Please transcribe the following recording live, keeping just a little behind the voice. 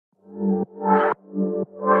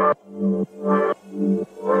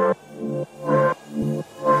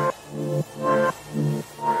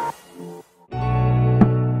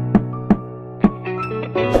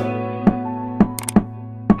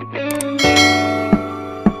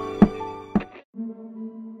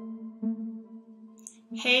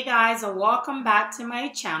guys, and welcome back to my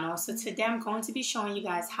channel. So today I'm going to be showing you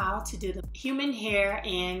guys how to do the human hair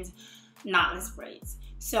and knotless braids.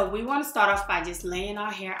 So we want to start off by just laying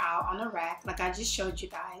our hair out on a rack like I just showed you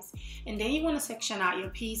guys, and then you want to section out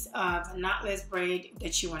your piece of knotless braid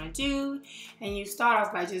that you want to do, and you start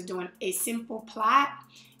off by just doing a simple plait.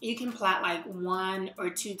 You can plait like 1 or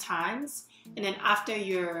 2 times, and then after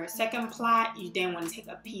your second plait you then want to take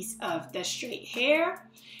a piece of the straight hair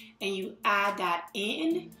and you add that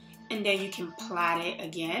in, and then you can plait it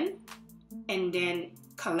again, and then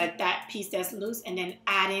collect that piece that's loose and then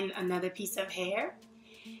add in another piece of hair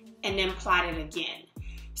and then plait it again.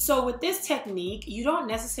 So with this technique, you don't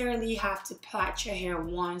necessarily have to plait your hair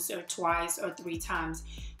once or twice or 3 times.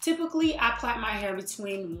 Typically, I plait my hair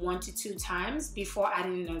between 1 to 2 times before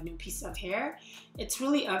adding a new piece of hair. It's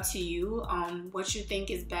really up to you what you think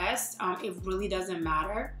is best. It really doesn't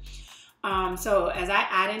matter. So as I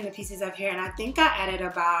add in the pieces of hair, and I think I added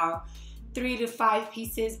about 3 to 5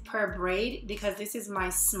 pieces per braid because this is my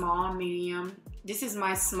small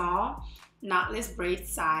knotless braid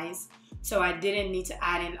size, so I didn't need to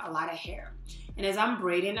add in a lot of hair. And as I'm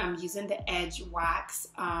braiding, I'm using the edge wax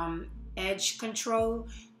edge control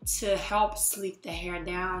to help sleek the hair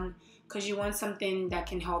down, because you want something that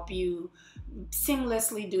can help you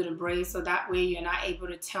seamlessly do the braid, so that way you're not able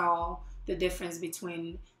to tell the difference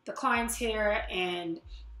between the client's hair and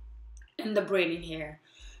the braiding hair.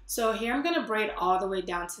 So here I'm gonna braid all the way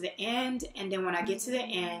down to the end, and then when I get to the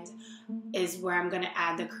end is where I'm gonna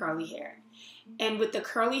add the curly hair. And with the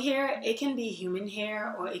curly hair, it can be human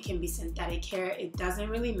hair or it can be synthetic hair. It doesn't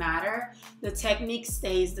really matter. The technique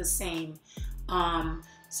stays the same.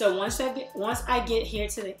 So once I get here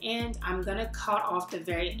to the end, I'm gonna cut off the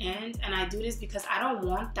very end, and I do this because I don't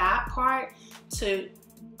want that part to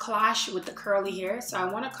clash with the curly hair. So I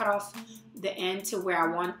want to cut off the end to where I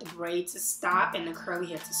want the braid to stop and the curly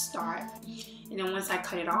hair to start. And then once I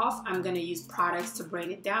cut it off, I'm going to use products to braid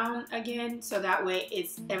it down again, so that way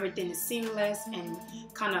everything is seamless and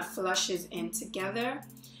kind of flushes in together.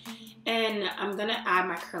 And I'm going to add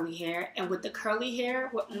my curly hair, and with the curly hair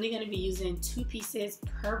we're only going to be using 2 pieces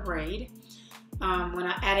per braid. When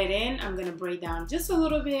I add it in, I'm going to braid down just a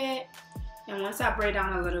little bit. And once I braid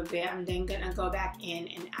down a little bit, I'm then gonna go back in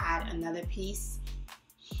and add another piece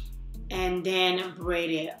and then braid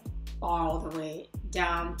it all the way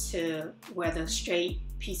down to where the straight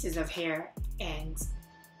pieces of hair ends.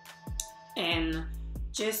 And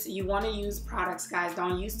just, you want to use products, guys.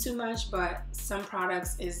 Don't use too much, but some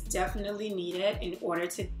products is definitely needed in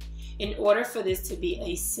order for this to be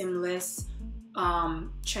a seamless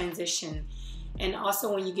transition. And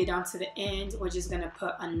also when you get down to the end, we're just gonna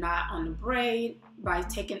put a knot on the braid by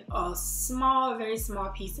taking a very small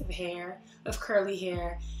piece of hair, of curly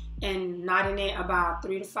hair, and knotting it about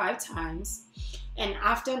 3 to 5 times. And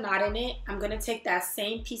after knotting it, I'm gonna take that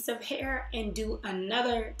same piece of hair and do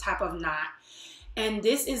another type of knot. And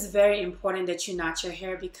this is very important that you knot your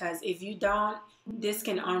hair, because if you don't, this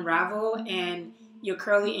can unravel and your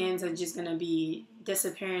curly ends are just gonna be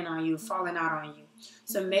disappearing on you, falling out on you.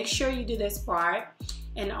 So make sure you do this part.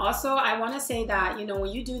 And also I want to say that, you know,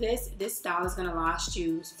 when you do this style is going to last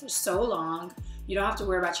you for so long. You don't have to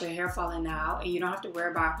worry about your hair falling out, and you don't have to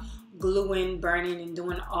worry about gluing, burning, and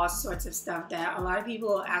doing all sorts of stuff that a lot of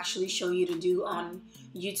people actually show you to do on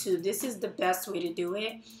YouTube. This is the best way to do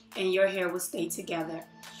it, and your hair will stay together.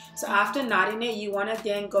 So after knotting it, you want to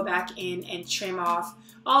then go back in and trim off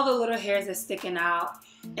all the little hairs that's sticking out.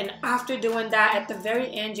 And after doing that, at the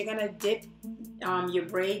very end, you're gonna dip your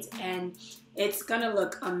braids, and it's gonna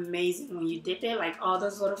look amazing when you dip it. Like all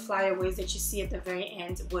those little flyaways that you see at the very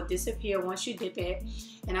end will disappear once you dip it.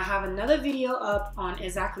 And I have another video up on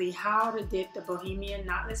exactly how to dip the Bohemian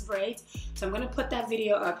Knotless Braids, so I'm gonna put that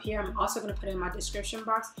video up here. I'm also gonna put it in my description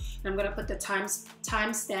box, and I'm gonna put the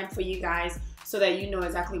timestamp for you guys so that you know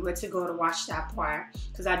exactly where to go to watch that part,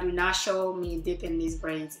 because I do not show me dipping these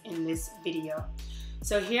braids in this video.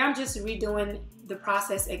 So here I'm just redoing the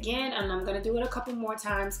process again, and I'm gonna do it a couple more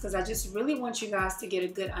times because I just really want you guys to get a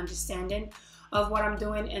good understanding of what I'm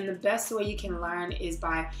doing. And the best way you can learn is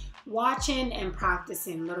by watching and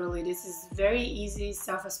practicing. Literally, this is very easy,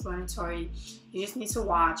 self-explanatory. You just need to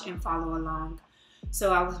watch and follow along.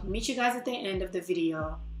 So I will meet you guys at the end of the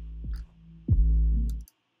video.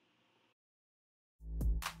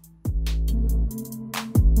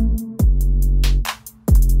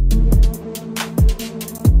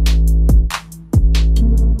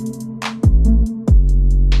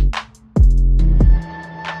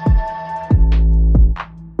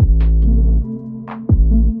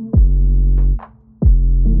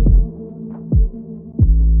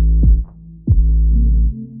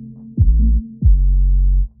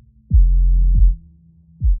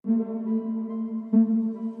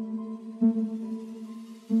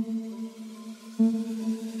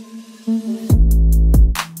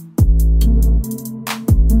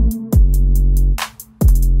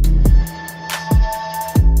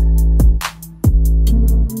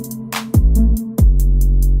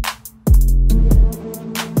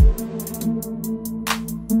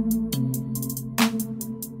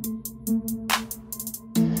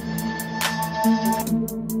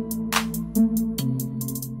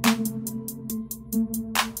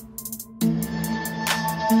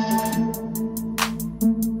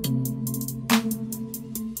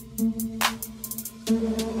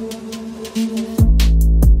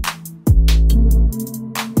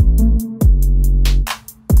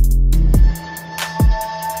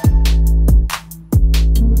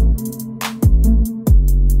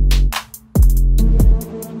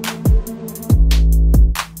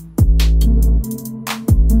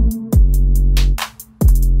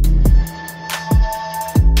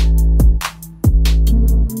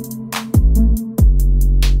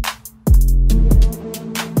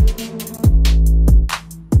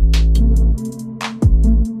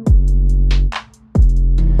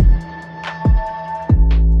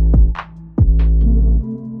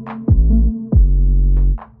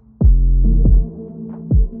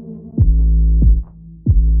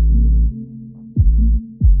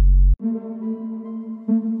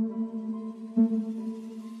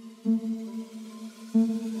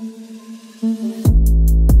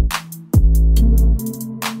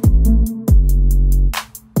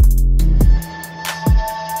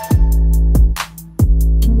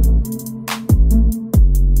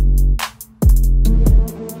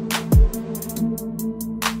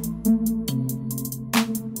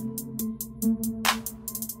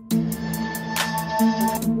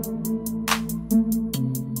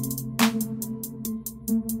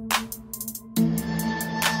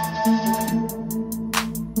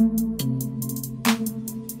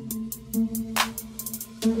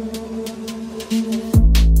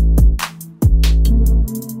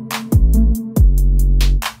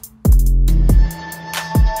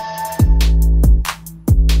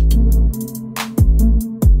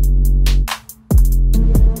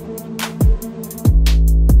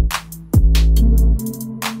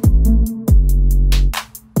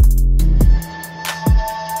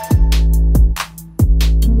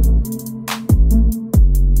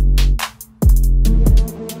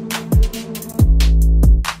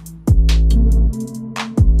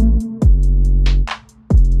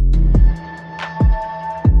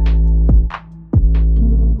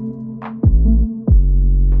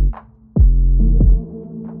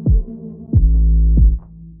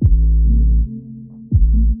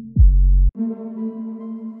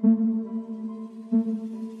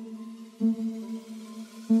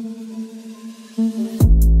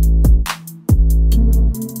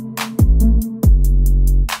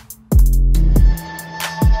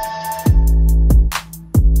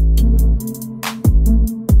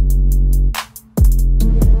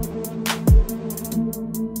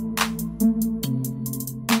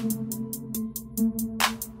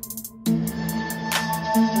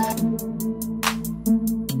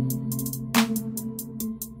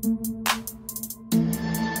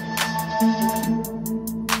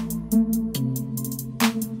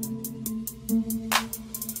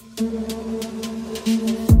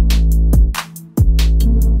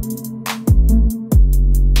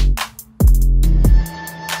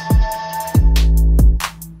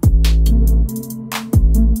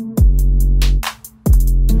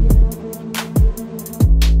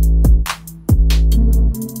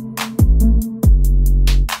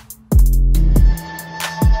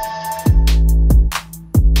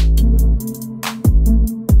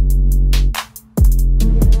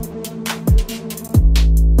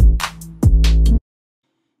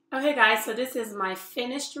 Okay guys, so this is my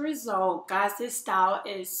finished result. Guys, this style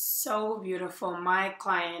is so beautiful. My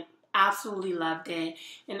client absolutely loved it.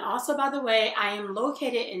 And also, by the way, I am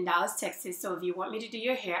located in Dallas, Texas, so if you want me to do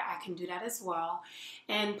your hair, I can do that as well.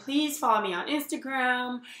 And please follow me on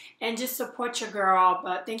Instagram and just support your girl.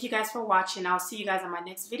 But thank you guys for watching. I'll see you guys in my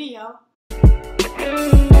next video.